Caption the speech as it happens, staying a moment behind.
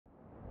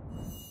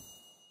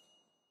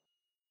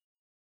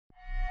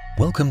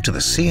Welcome to the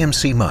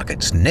CMC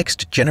Market's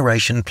Next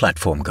Generation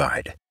Platform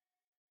Guide.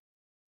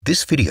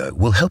 This video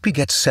will help you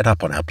get set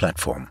up on our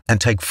platform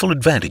and take full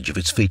advantage of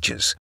its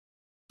features.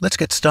 Let's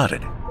get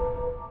started.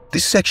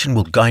 This section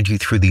will guide you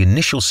through the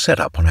initial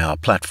setup on our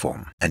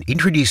platform and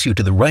introduce you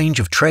to the range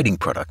of trading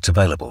products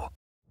available.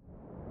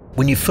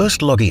 When you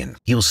first log in,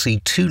 you'll see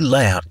two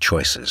layout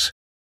choices: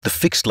 the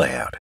fixed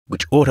layout,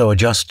 which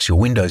auto-adjusts your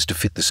windows to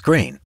fit the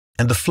screen,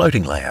 and the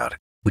floating layout,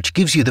 which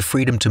gives you the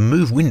freedom to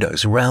move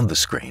windows around the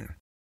screen.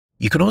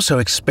 You can also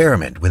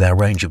experiment with our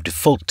range of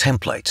default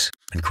templates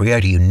and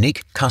create a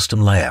unique custom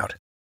layout.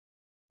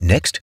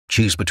 Next,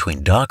 choose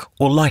between dark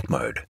or light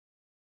mode.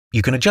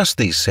 You can adjust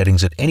these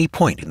settings at any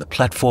point in the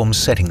Platform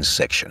Settings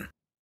section.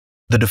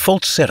 The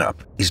default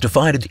setup is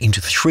divided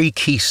into three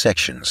key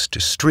sections to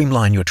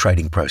streamline your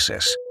trading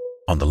process.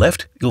 On the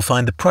left, you'll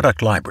find the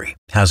product library,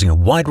 housing a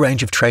wide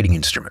range of trading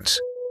instruments.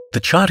 The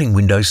charting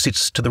window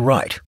sits to the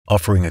right,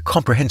 offering a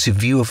comprehensive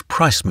view of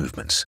price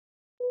movements.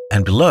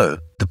 And below,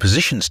 the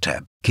Positions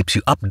tab keeps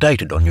you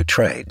updated on your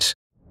trades.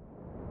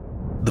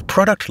 The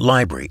product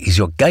library is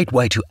your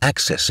gateway to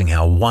accessing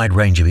our wide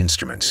range of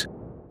instruments.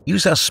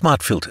 Use our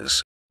smart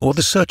filters or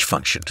the search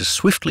function to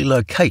swiftly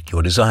locate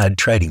your desired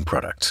trading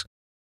products.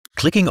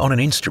 Clicking on an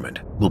instrument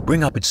will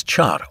bring up its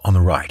chart on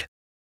the right.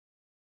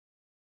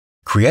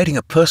 Creating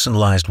a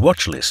personalized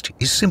watch list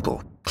is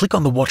simple. Click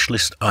on the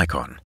watchlist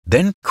icon,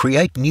 then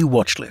create new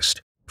watch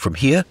list. From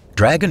here,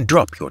 drag and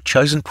drop your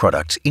chosen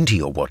products into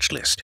your watch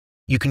list.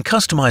 You can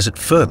customize it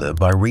further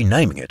by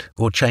renaming it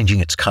or changing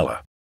its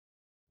color.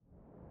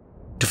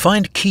 To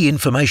find key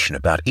information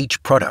about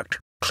each product,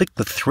 click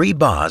the three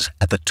bars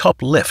at the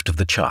top left of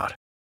the chart.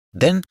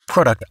 Then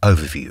Product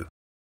Overview.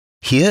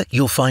 Here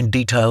you'll find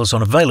details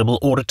on available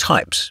order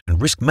types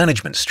and risk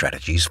management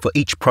strategies for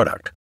each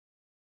product.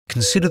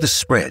 Consider the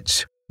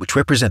spreads, which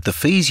represent the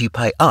fees you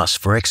pay us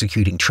for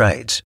executing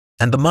trades,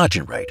 and the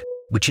margin rate,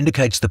 which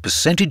indicates the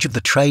percentage of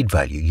the trade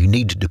value you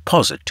need to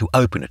deposit to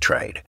open a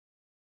trade.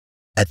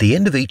 At the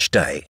end of each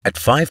day, at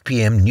 5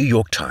 p.m. New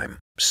York time,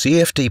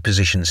 CFD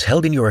positions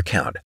held in your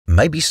account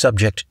may be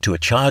subject to a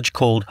charge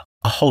called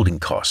a holding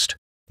cost.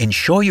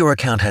 Ensure your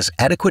account has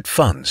adequate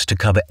funds to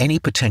cover any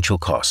potential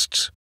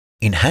costs.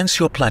 Enhance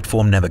your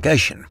platform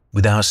navigation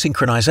with our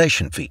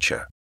Synchronisation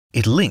feature.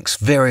 It links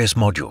various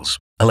modules,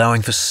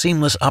 allowing for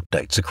seamless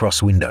updates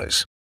across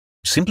windows.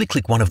 Simply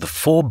click one of the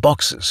four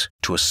boxes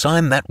to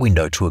assign that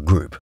window to a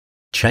group.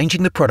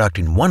 Changing the product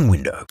in one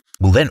window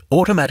will then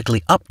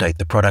automatically update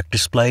the product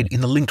displayed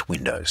in the linked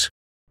windows.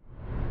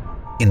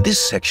 In this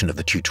section of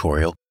the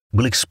tutorial,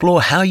 we'll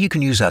explore how you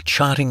can use our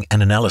charting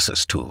and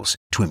analysis tools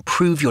to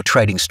improve your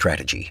trading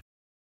strategy.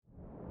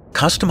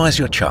 Customize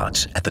your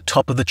charts at the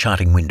top of the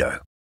charting window.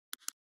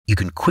 You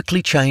can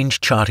quickly change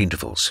chart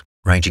intervals,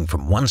 ranging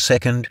from 1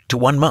 second to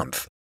 1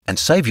 month, and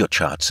save your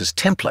charts as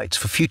templates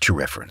for future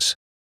reference.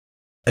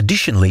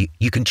 Additionally,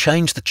 you can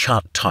change the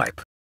chart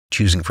type,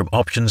 choosing from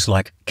options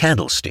like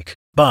candlestick,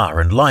 bar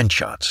and line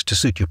charts to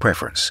suit your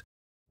preference.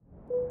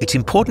 It's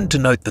important to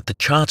note that the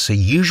charts are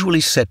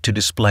usually set to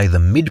display the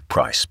mid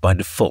price by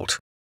default.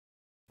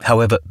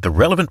 However, the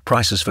relevant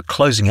prices for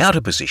closing out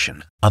a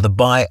position are the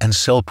buy and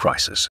sell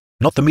prices,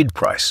 not the mid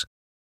price.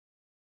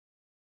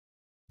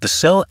 The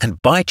sell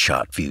and buy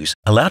chart views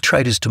allow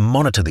traders to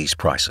monitor these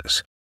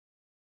prices.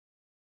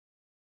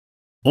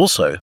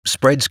 Also,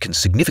 spreads can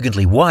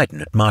significantly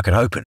widen at market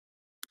open,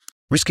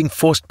 risking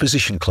forced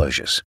position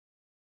closures.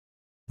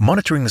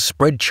 Monitoring the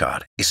spread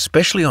chart,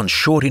 especially on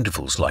short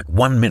intervals like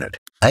 1 minute,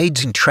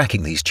 aids in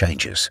tracking these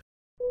changes.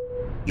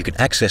 You can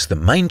access the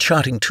main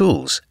charting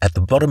tools at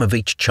the bottom of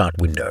each chart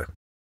window.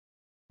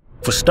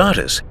 For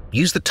starters,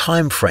 use the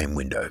time frame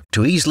window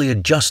to easily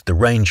adjust the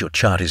range your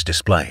chart is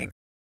displaying.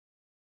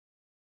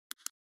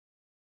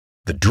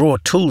 The Draw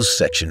Tools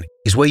section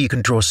is where you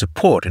can draw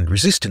support and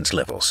resistance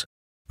levels,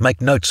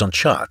 make notes on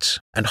charts,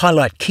 and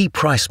highlight key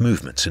price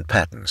movements and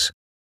patterns.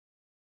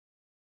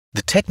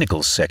 The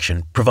Technicals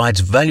section provides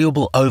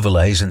valuable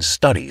overlays and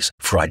studies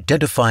for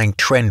identifying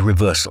trend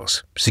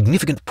reversals,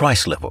 significant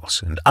price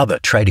levels, and other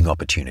trading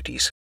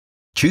opportunities.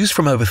 Choose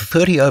from over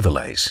 30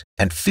 overlays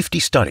and 50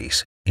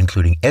 studies,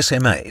 including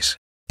SMAs,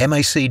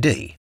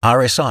 MACD,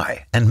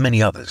 RSI, and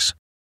many others.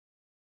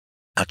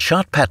 Our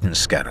Chart Pattern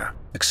Scanner,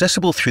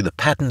 accessible through the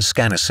Pattern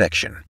Scanner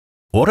section,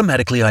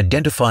 automatically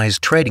identifies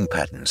trading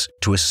patterns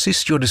to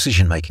assist your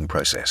decision-making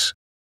process.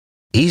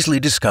 Easily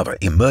discover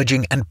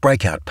emerging and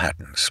breakout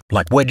patterns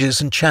like wedges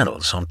and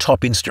channels on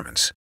top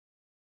instruments.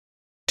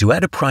 To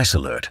add a price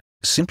alert,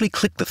 simply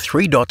click the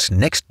three dots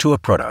next to a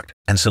product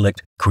and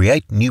select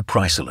Create New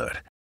Price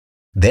Alert.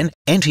 Then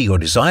enter your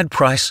desired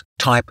price,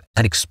 type,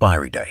 and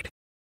expiry date.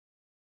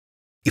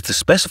 If the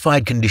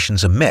specified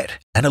conditions are met,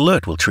 an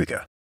alert will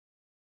trigger.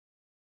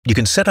 You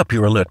can set up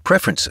your alert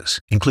preferences,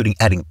 including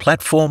adding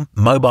platform,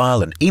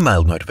 mobile, and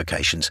email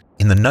notifications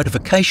in the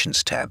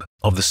Notifications tab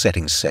of the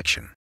Settings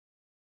section.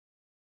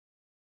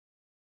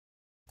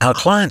 Our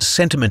Client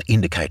Sentiment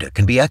Indicator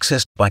can be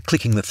accessed by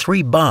clicking the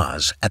three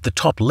bars at the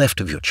top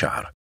left of your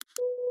chart.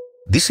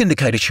 This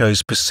indicator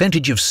shows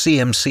percentage of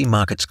CMC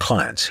Markets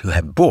clients who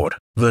have bought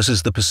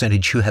versus the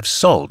percentage who have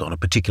sold on a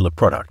particular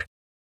product,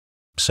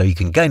 so you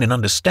can gain an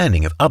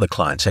understanding of other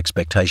clients'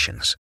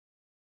 expectations.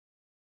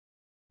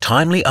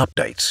 Timely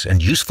updates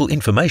and useful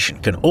information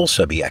can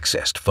also be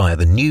accessed via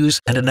the News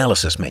and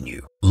Analysis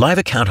menu. Live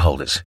account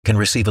holders can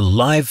receive a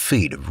live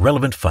feed of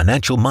relevant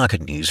financial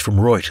market news from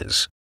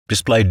Reuters,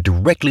 displayed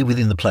directly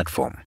within the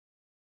platform.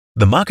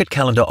 The market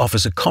calendar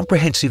offers a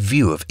comprehensive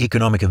view of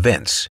economic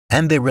events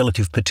and their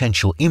relative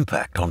potential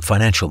impact on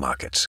financial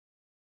markets.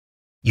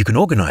 You can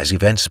organize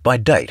events by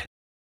date,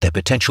 their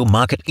potential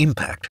market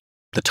impact,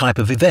 the type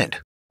of event,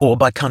 or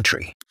by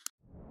country.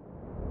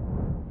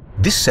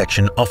 This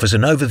section offers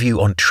an overview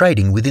on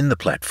trading within the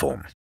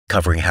platform,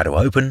 covering how to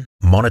open,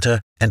 monitor,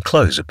 and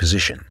close a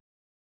position.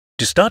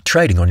 To start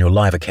trading on your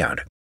live account,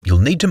 you'll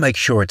need to make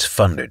sure it's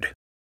funded.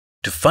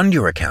 To fund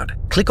your account,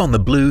 click on the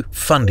blue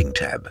Funding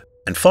tab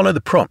and follow the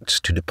prompts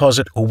to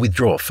deposit or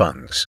withdraw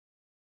funds.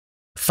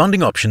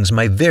 Funding options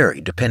may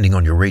vary depending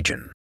on your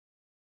region.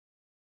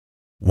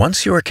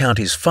 Once your account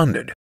is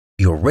funded,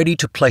 you're ready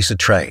to place a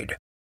trade.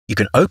 You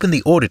can open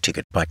the order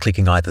ticket by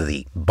clicking either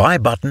the Buy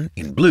button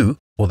in blue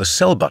or the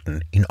Sell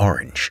button in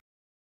orange.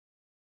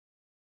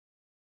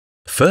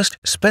 First,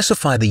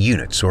 specify the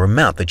units or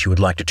amount that you would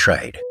like to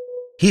trade.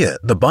 Here,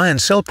 the buy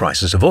and sell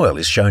prices of oil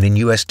is shown in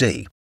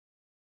USD.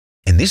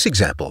 In this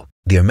example,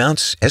 the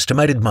amounts,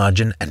 estimated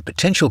margin, and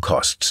potential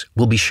costs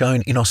will be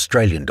shown in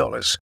Australian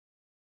dollars.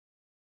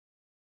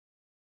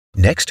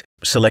 Next,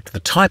 select the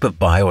type of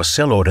buy or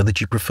sell order that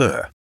you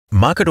prefer.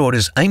 Market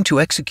orders aim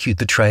to execute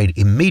the trade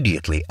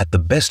immediately at the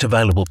best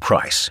available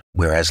price,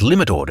 whereas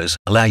limit orders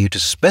allow you to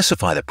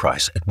specify the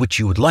price at which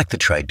you would like the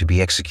trade to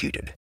be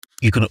executed.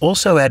 You can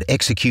also add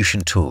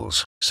execution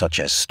tools, such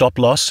as stop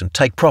loss and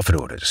take profit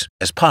orders,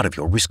 as part of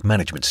your risk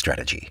management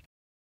strategy.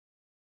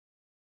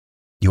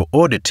 Your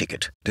order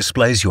ticket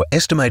displays your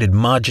estimated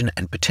margin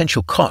and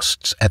potential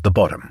costs at the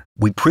bottom.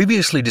 We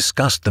previously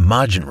discussed the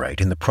margin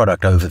rate in the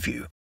product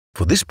overview.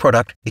 For this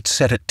product, it's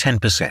set at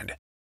 10%.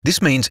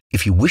 This means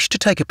if you wish to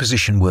take a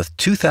position worth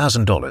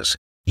 $2,000,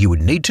 you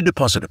would need to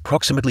deposit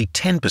approximately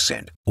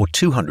 10% or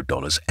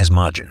 $200 as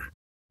margin.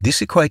 This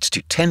equates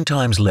to 10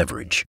 times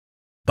leverage.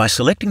 By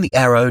selecting the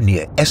arrow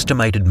near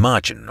Estimated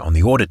Margin on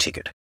the order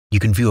ticket, you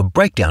can view a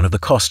breakdown of the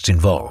costs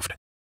involved.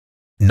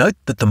 Note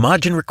that the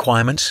margin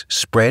requirements,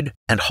 spread,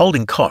 and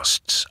holding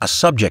costs are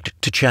subject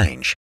to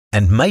change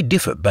and may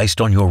differ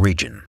based on your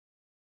region.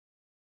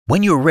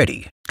 When you're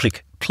ready,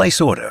 click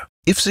Place Order.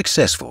 If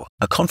successful,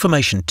 a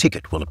confirmation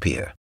ticket will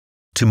appear.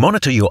 To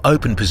monitor your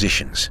open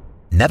positions,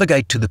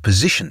 navigate to the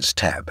Positions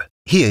tab.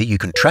 Here you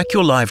can track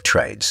your live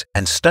trades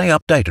and stay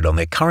updated on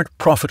their current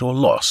profit or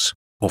loss,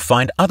 or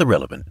find other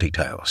relevant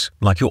details,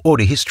 like your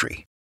order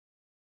history.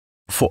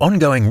 For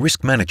ongoing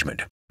risk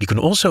management, you can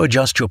also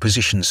adjust your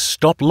position's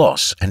stop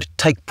loss and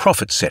take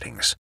profit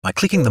settings by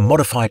clicking the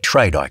Modify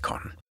Trade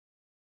icon.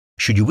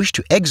 Should you wish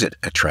to exit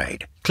a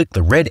trade, click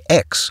the red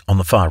X on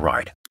the far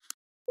right.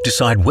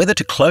 Decide whether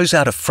to close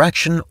out a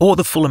fraction or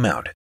the full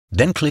amount,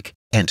 then click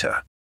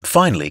Enter.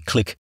 Finally,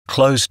 click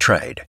Close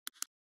Trade.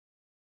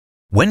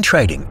 When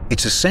trading,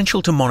 it's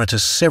essential to monitor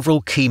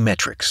several key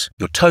metrics: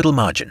 your total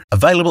margin,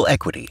 available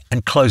equity,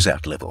 and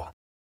closeout level.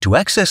 To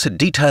access a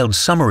detailed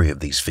summary of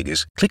these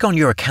figures, click on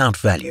your account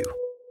value.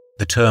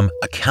 The term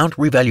Account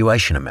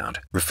Revaluation Amount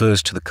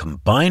refers to the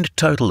combined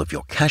total of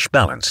your cash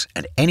balance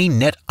and any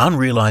net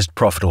unrealized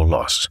profit or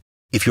loss.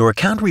 If your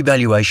account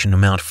revaluation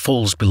amount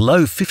falls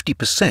below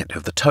 50%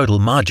 of the total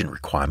margin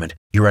requirement,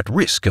 you're at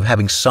risk of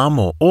having some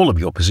or all of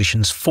your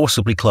positions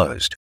forcibly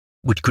closed,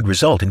 which could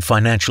result in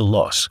financial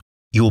loss.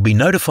 You will be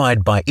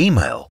notified by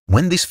email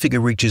when this figure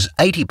reaches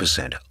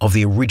 80% of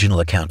the original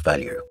account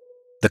value.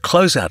 The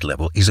closeout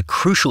level is a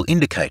crucial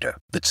indicator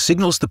that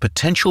signals the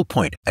potential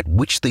point at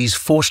which these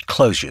forced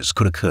closures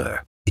could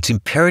occur. It's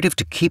imperative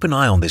to keep an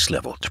eye on this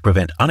level to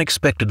prevent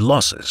unexpected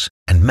losses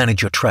and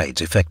manage your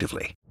trades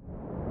effectively.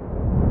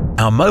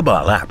 Our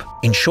mobile app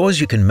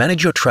ensures you can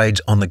manage your trades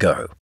on the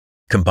go,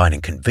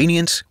 combining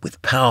convenience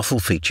with powerful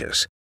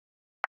features.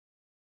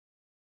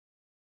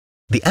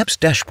 The app's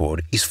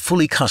dashboard is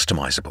fully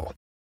customizable.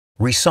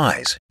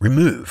 Resize,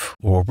 remove,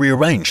 or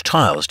rearrange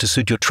tiles to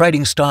suit your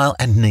trading style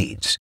and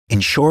needs,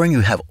 ensuring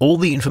you have all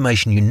the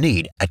information you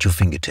need at your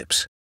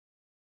fingertips.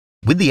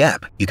 With the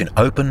app, you can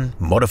open,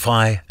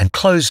 modify, and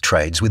close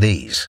trades with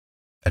ease.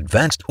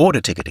 Advanced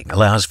order ticketing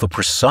allows for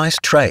precise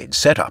trade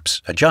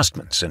setups,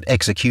 adjustments, and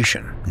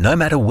execution, no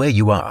matter where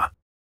you are.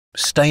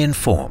 Stay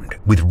informed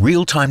with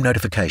real-time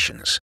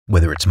notifications,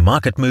 whether it's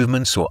market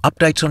movements or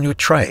updates on your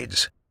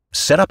trades.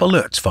 Set up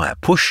alerts via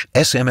push,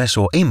 SMS,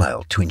 or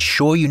email to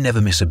ensure you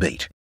never miss a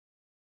beat.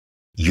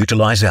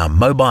 Utilize our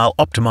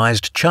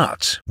mobile-optimized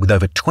charts with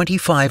over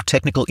 25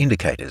 technical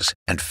indicators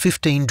and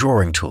 15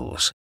 drawing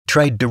tools.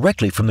 Trade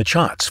directly from the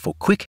charts for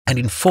quick and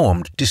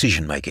informed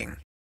decision-making.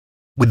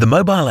 With the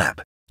mobile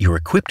app, you're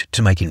equipped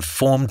to make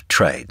informed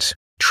trades,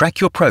 track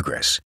your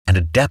progress, and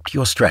adapt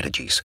your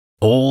strategies,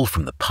 all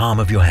from the palm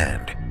of your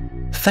hand.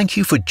 Thank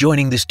you for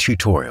joining this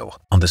tutorial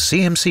on the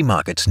CMC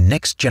Markets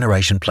Next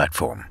Generation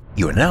platform.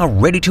 You are now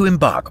ready to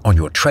embark on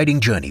your trading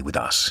journey with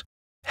us.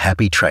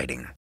 Happy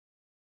trading.